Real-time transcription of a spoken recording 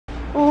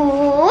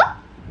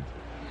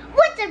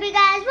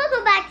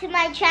to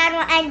my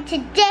channel, and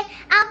today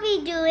I'll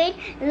be doing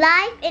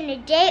life in a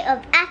day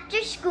of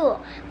after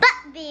school.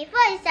 But before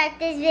I start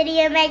this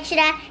video, make sure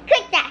to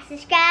click that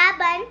subscribe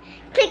button,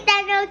 click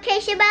that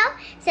notification bell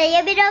so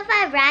you'll be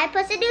notified when I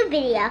post a new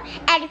video.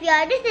 And if you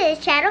are new to this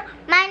channel,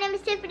 my name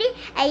is Tiffany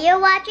and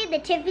you're watching the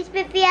Tiffy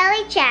Spiffy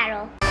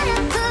channel.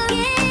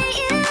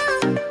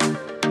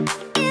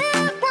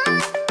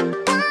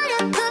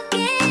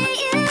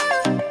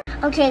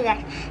 Okay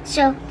guys,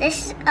 so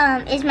this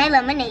is my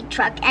lemonade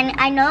truck, and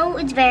I know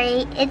it's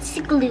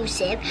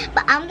exclusive,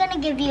 but I'm gonna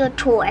give you a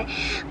tour.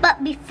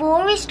 But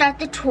before we start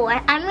the tour,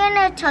 I'm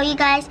gonna tell you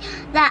guys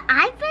that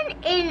I've been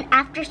in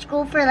after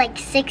school for like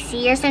 6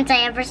 years since I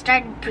ever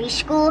started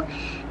preschool,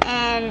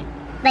 and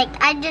like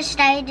I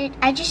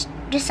just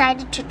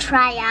decided to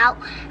try out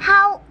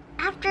how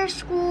after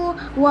school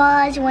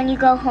was when you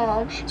go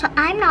home. So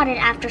I'm not in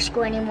after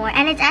school anymore,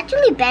 and it's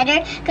actually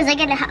better because I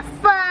get to have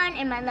fun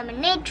in my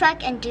lemonade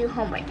truck and do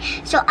homework.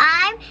 So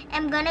I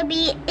am gonna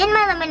be in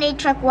my lemonade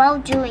truck while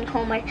doing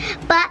homework.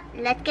 But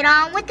let's get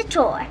on with the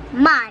tour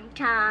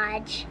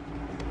montage.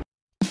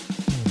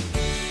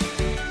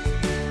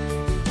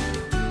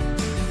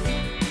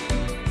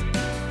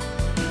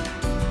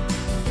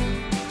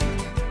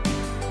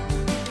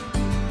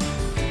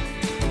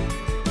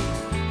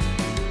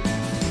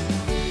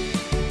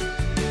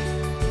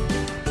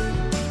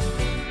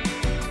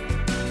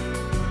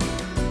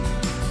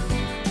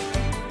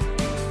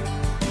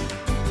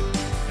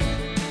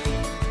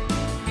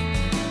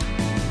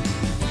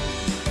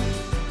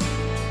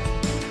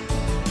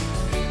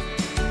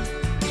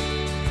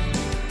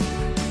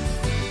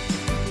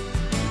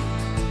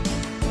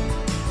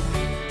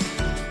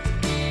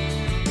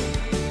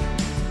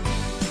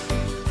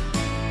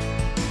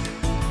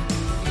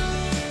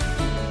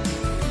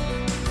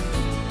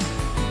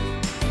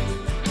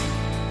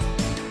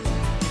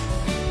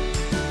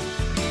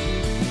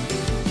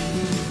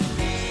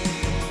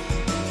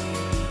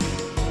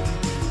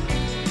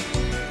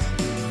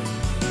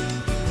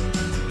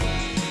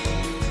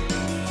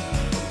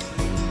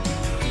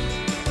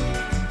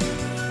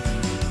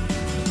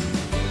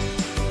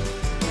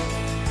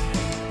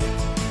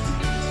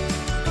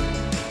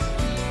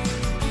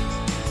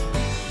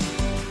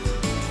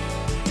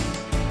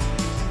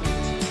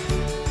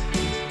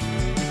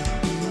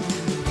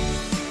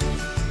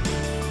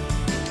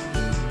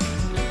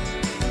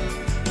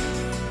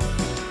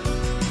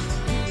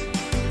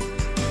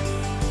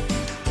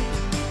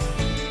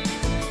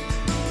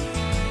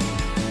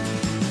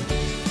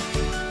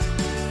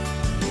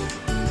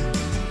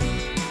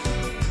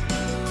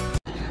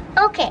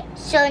 Okay,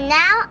 so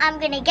now I'm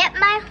gonna get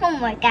my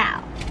homework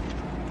out.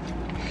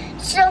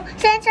 So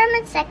since I'm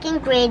in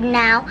 2nd grade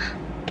now,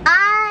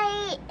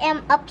 I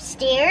am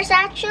upstairs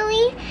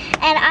actually,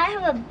 and I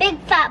have a big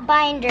fat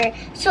binder,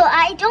 so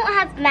I don't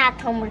have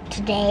math homework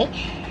today,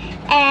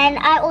 and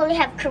I only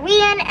have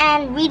Korean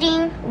and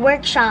reading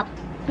workshop.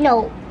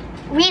 No,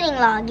 reading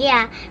log,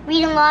 yeah,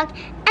 reading log,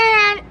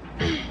 and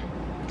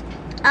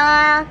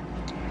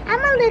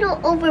I'm a little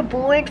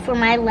overboard for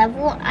my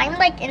level. I'm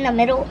like in the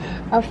middle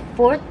of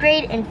 4th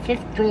grade and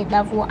 5th grade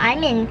level.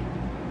 I'm in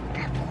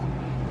level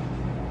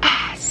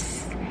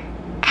S.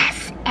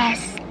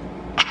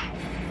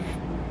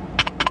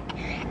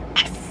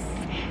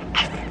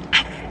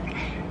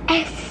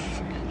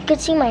 You can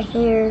see my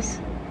hairs.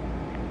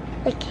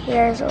 Like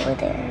hairs over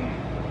there.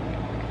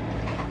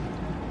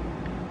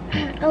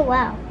 Oh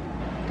wow,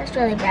 that's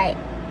really bright.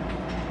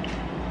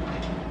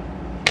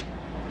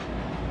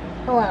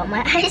 Oh wow,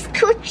 my eye's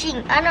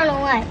twitching. I don't know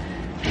why.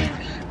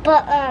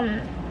 But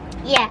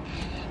yeah.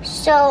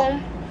 So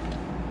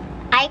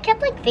I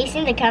kept like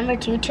facing the camera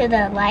too to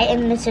the light,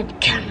 and it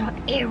said camera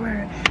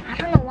error. I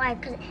don't know why,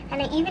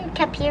 and I even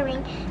kept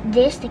hearing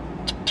this, the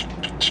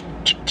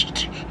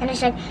and I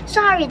said,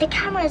 sorry, the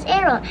camera is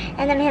error.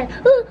 And then I had,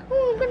 oh,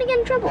 I'm gonna get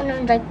in trouble. And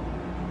then like,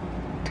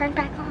 turn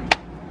back on.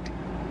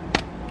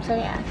 So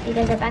yeah, you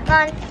guys are back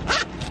on.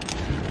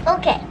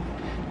 Okay.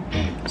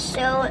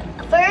 So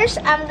first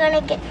I'm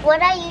gonna get,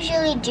 what I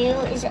usually do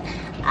is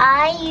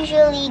I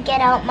usually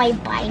get out my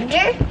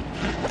binder.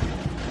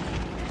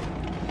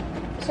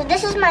 So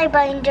this is my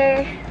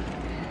binder.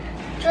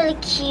 It's really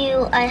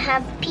cute. I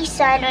have peace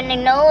sign, and I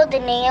know the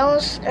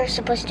nails are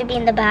supposed to be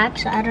in the back,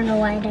 so I don't know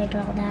why I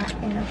draw that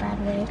in a bad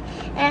way.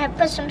 And I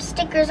put some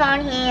stickers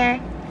on here.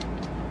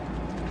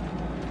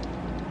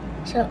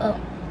 So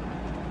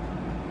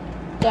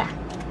yeah.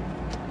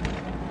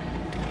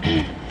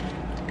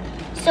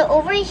 So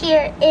over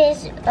here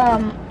is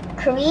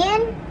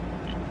Korean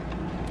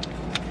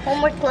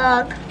homework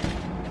log,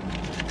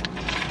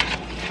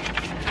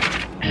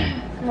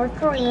 more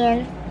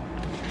Korean,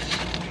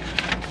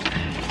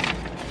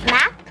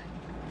 map,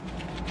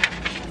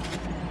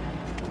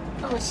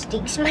 oh it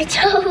stinks my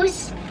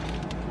toes,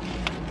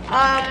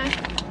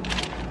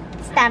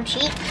 stamp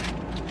sheet,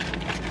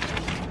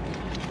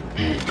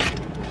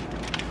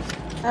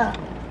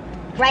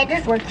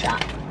 writer's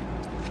workshop,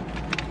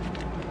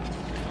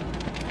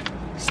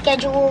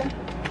 schedule,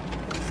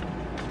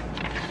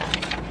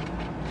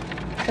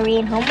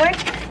 Korean homework,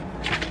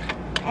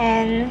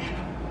 and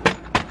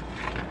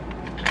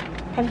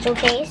pencil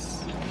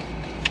case.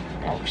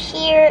 Now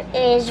here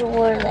is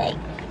where like,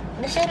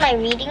 this is my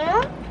reading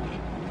room.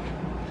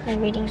 My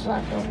reading's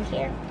locked over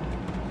here.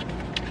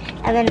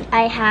 And then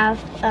I have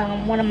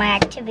one of my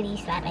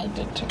activities that I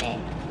did today.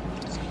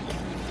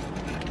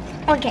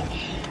 Okay,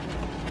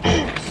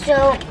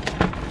 so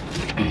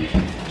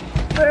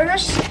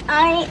first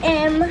I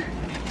am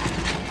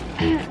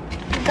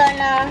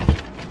gonna,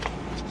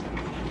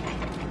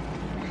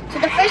 so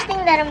the first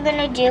thing that I'm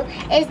gonna do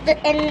is,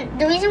 and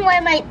the reason why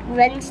my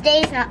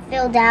Wednesday is not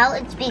filled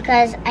out, it's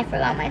because I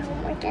forgot my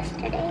homework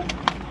yesterday.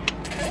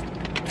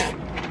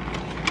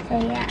 So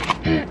yeah,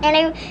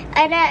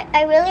 and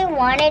I really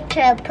wanted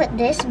to put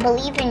this,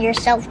 believe in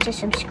yourself to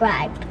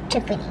subscribe,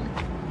 Tiffany.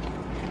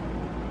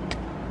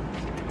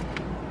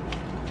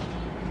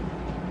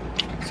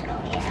 So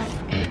yeah,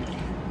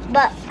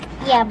 but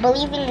yeah,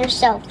 believe in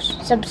yourself,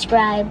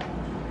 subscribe.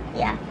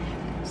 Yeah,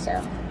 so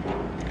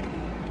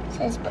it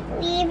says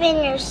believe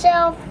in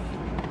yourself,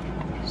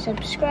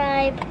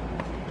 subscribe.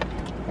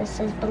 This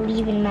says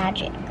believe in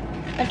magic.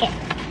 Okay,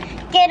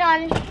 get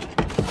on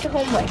to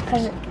homework,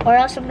 or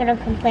else I'm gonna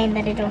complain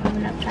that I don't have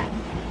enough time.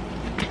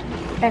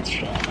 That's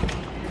true.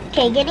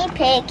 Okay, guinea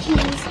pig, he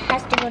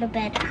has to go to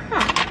bed.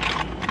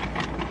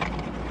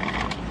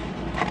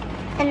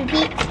 And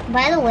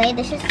by the way,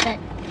 this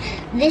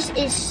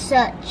is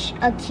such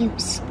a cute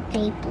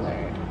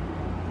stapler.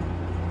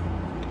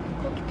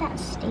 Look at that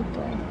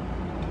stapler.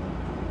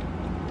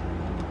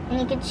 And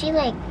you can see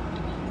like,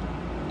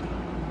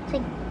 it's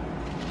like,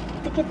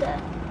 look at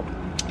that.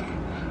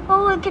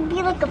 Oh, it could be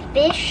like a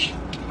fish.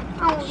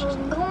 I was just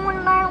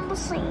going down the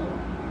sea,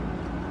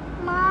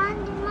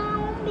 minding my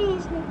own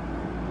business.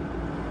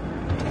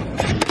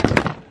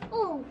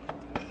 Oh,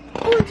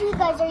 gee,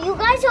 guys, are you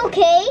guys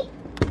okay?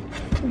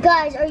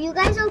 Guys, are you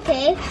guys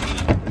okay?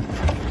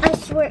 I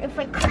swear, if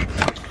I crack.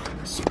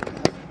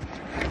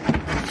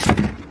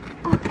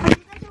 Oh, are you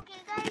guys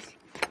okay, guys?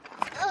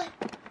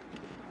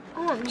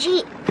 Oh,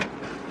 gee.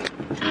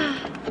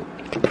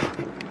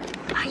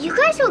 Are you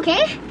guys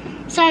okay?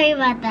 Sorry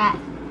about that.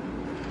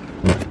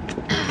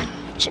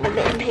 Should have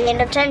been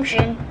paying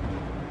attention.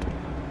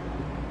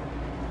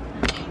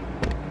 Okay.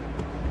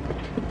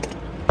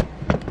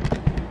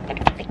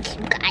 Gotta fix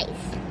you guys.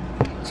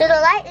 So the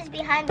light is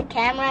behind the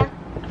camera,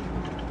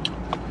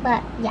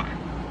 but yeah.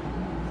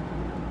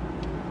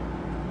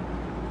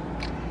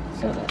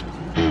 So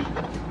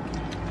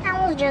I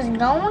was just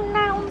going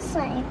down the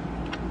same,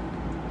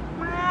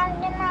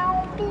 minding my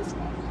own business.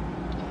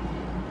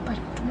 But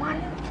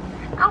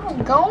I was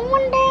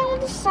going down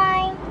the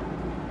same,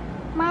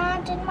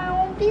 minding my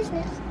own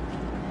business.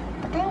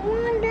 But then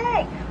one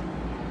day,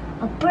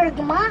 a big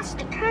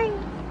monster came.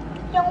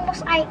 He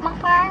almost ate my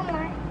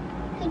farmland.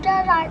 He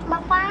just ate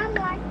my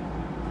farmland.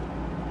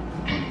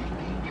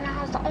 And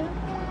I was the only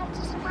one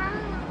to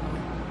survive.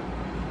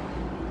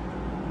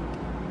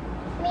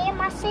 Me and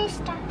my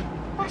sister.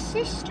 My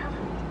sister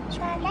was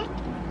right next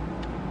to me.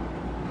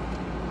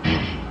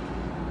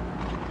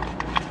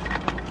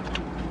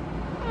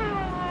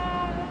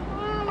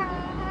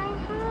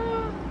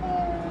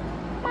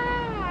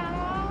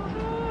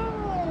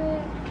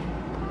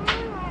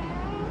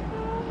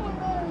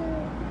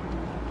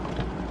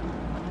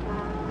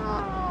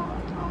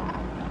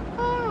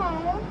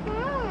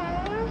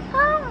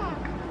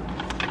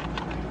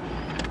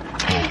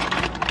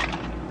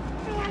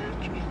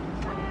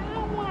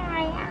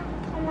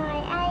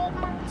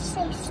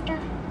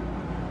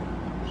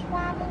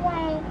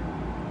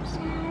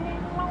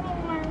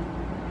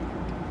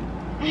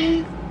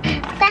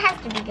 That has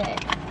to be good.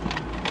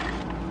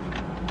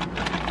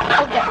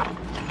 Okay.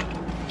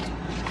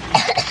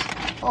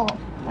 Oh,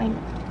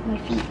 my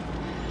feet.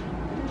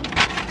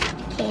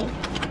 Okay.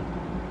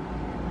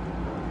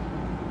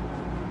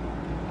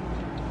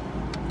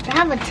 I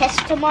have a test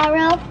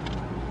tomorrow.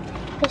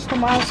 Because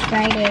tomorrow's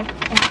Friday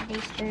and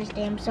today's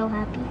Thursday. I'm so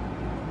happy.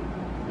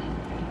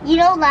 You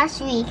know,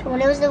 last week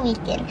when it was the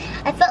weekend,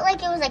 I felt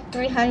like it was like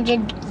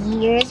 300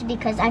 years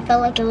because I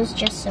felt like it was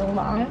just so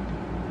long.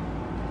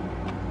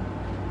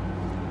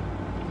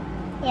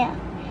 Yeah,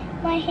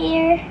 my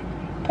hair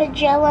put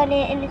gel on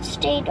it and it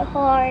stayed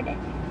hard.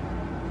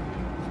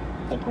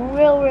 Like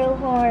real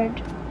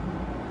hard.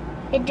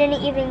 It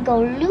didn't even go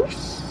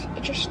loose,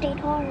 it just stayed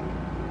hard.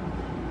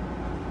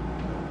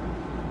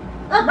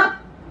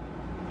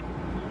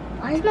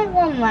 Why is my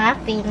mom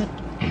laughing?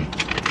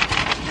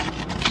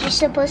 She's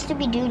supposed to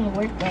be doing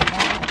work right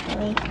now,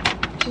 actually.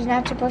 She's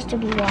not supposed to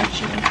be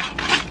watching.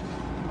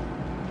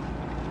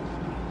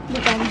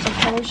 But I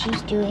suppose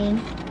she's doing.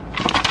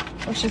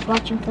 Or she's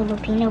watching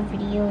Filipino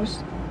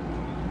videos.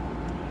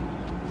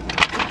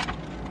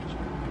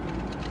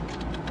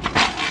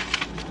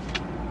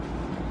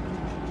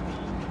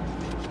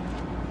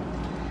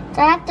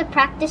 So I have to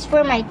practice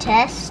for my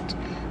test.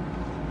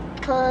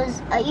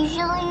 Because I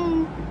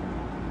usually,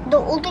 the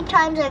only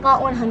times I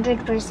got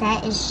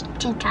 100% is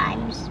 2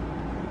 times.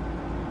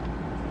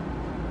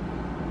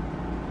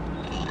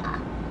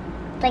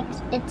 Like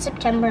it's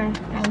September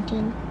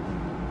 19th.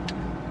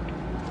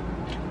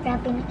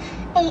 Wrapping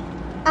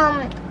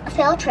a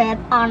field trip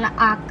on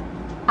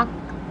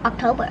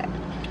October.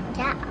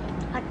 Yeah,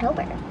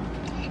 October.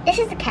 This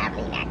is a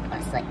cavity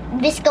necklace, like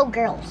Visco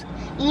girls.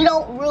 You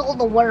don't rule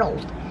the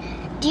world.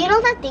 Do you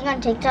know that thing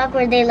on TikTok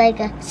where they like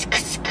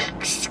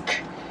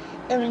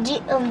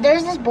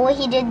there's this boy,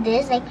 he did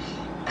this, like,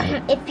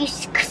 if you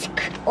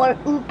or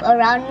oop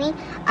around me,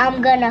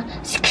 I'm gonna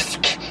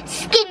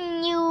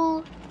skin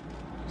you.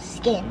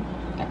 Skin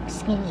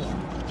you.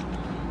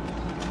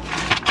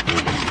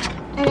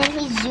 And then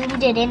he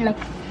zoomed it in, like,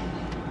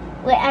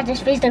 wait at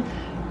his face, like,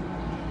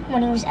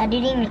 when he was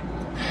editing, like,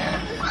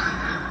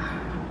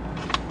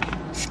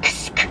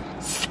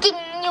 skin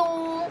you.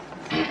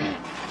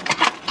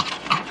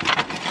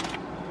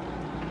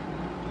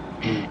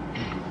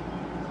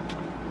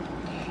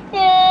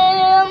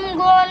 I'm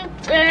gonna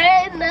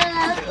take my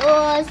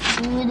horse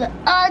to the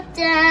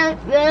old-town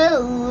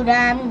road.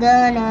 I'm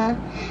gonna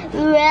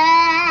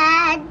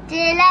ride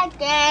till I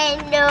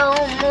can't no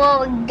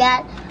more.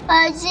 Got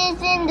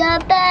horses in the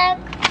back,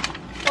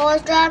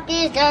 horse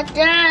jockeys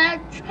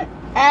attached,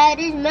 and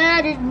his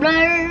mud is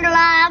blurred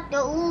like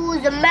the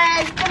ooze of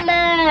Master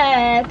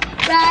Mac.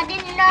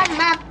 Riding on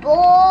my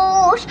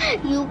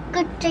Porsche, you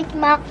could take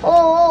my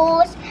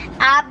horse.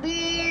 I'll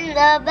be in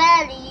the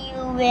valley,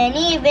 you ain't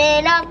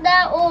even off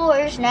the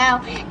horse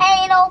now.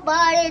 Ain't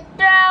nobody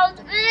throws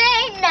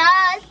me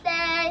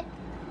nothing.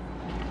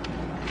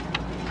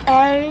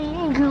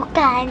 And you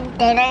can't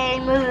tell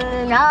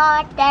me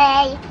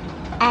nothing.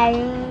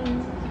 And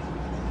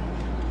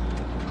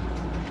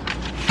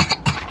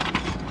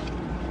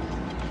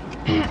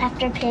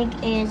after pig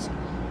is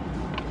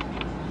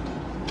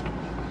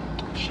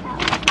shower.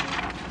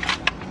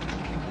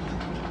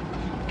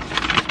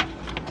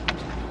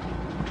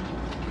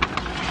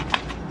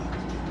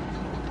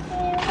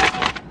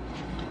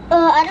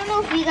 I don't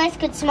know if you guys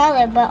could smell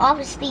it, but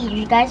obviously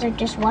you guys are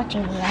just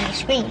watching me on the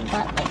screen.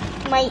 But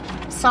like, my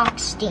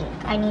socks stink.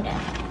 I need to.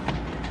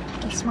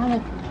 They smell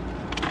like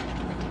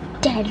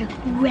dead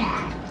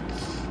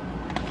rats.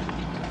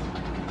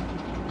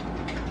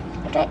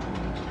 Okay.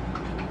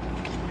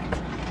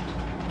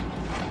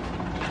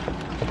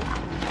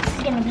 This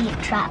is gonna be a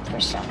trap for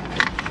someone.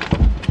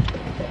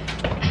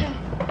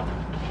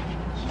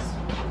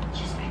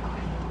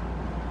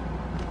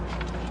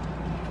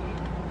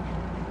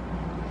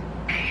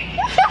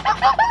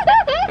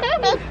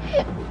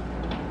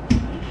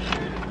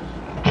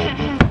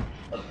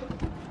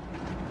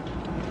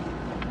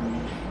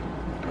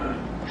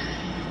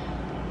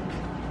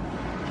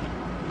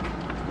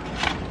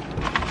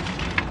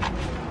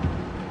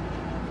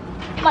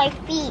 My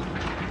feet.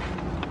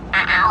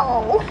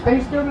 Ow. Are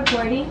you still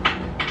recording?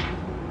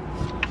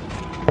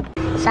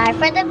 Sorry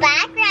for the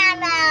background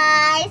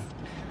noise.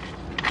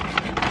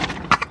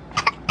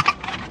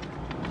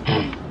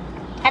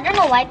 I don't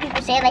know why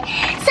people say like,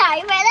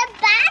 sorry for the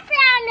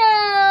background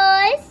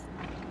noise.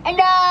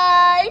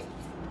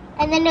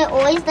 And then they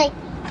always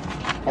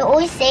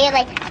say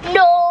like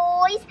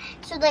noise.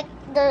 So like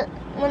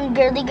when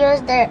girly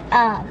girls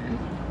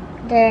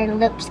their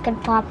lips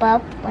could pop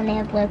up when they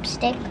have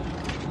lipstick.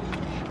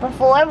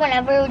 Before,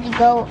 whenever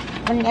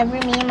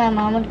me and my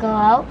mom would go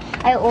out,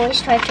 I always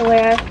tried to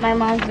wear my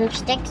mom's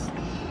lipsticks.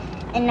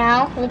 And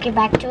now, looking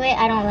back to it,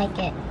 I don't like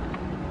it.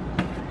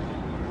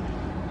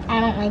 I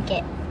don't like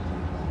it.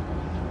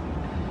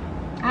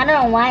 I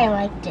don't know why I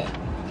liked it.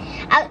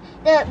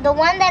 The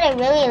one that I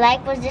really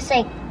liked was this,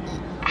 like,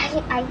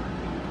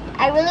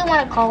 I really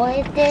want to call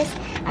it this.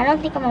 I don't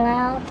think I'm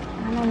allowed.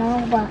 I don't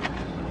know, but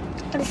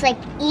it's like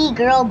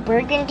E-Girl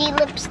Burgundy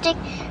lipstick.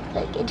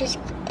 Like, it just,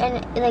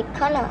 and it like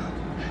kind of,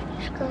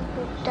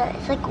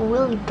 it's like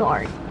really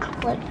dark.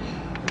 Like,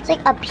 it's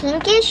like a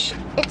pinkish.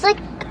 It's like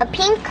a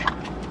pink,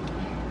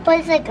 but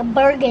it's like a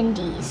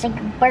burgundy. It's like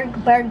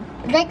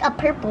like a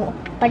purple,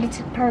 but it's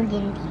a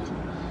burgundy.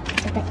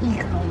 It's like the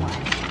E-Girl one.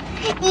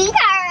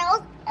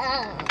 E-Girls.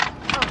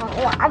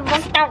 I'm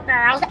just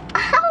girls.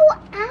 Ow,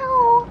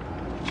 ow.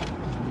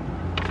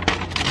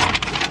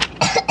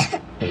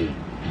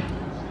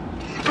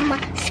 I'm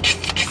gonna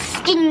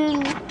skin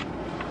you.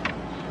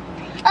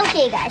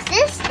 Okay, guys,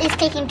 this is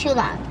taking too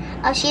long.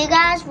 I'll see you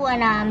guys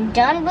when I'm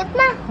done with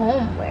my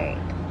homework.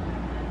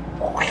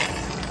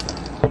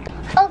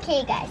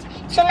 Okay, guys,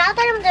 so now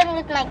that I'm done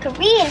with my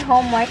Korean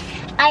homework,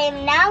 I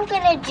am now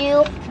gonna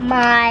do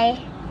my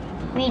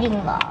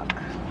reading log.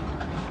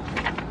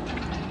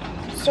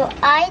 So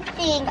I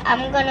think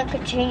I'm gonna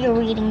continue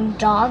reading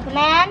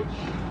Dogman.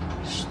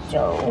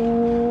 So,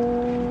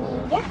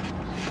 yeah.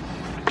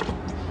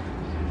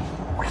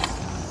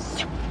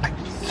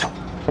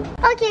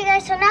 Okay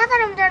guys, so now that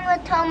I'm done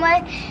with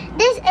homework,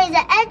 this is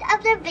the end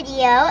of the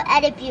video.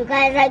 And if you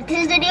guys like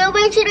this video,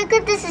 make sure to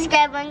click the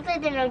subscribe button,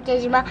 click the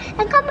notification bell,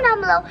 and comment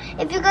down below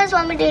if you guys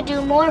want me to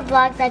do more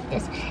vlogs like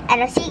this.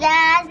 And I'll see you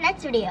guys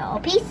next video.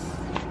 Peace.